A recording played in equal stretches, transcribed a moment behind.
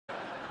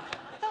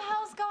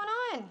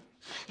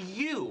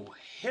You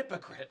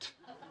hypocrite.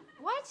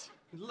 What?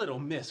 Little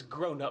miss,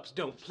 grown-ups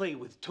don't play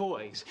with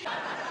toys.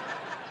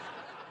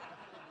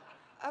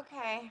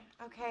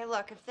 Okay,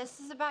 look, if this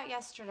is about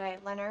yesterday,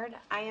 Leonard,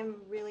 I am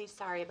really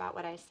sorry about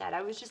what I said.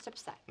 I was just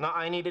upset. No,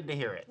 I needed to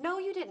hear it. No,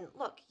 you didn't.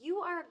 Look, you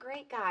are a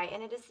great guy,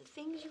 and it is the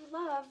things you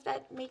love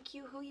that make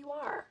you who you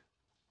are.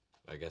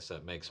 I guess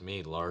that makes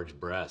me large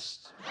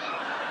breasts.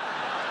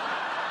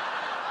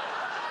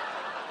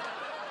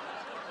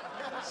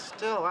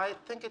 Still, I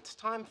think it's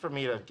time for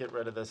me to get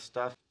rid of this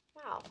stuff.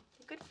 Wow,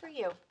 good for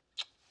you.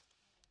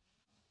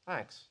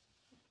 Thanks.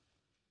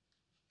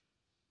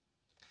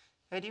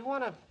 Hey, do you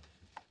want to,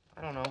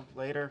 I don't know,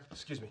 later?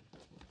 Excuse me.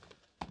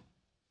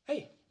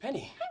 Hey,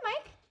 Penny. Hi,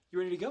 Mike. You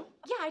ready to go?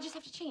 Yeah, I just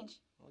have to change.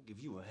 I'll give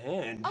you a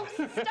hand. Oh,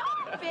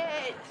 stop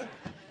it!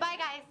 Bye,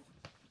 guys.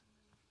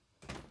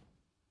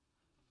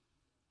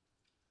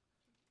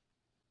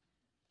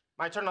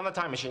 My turn on the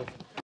time machine.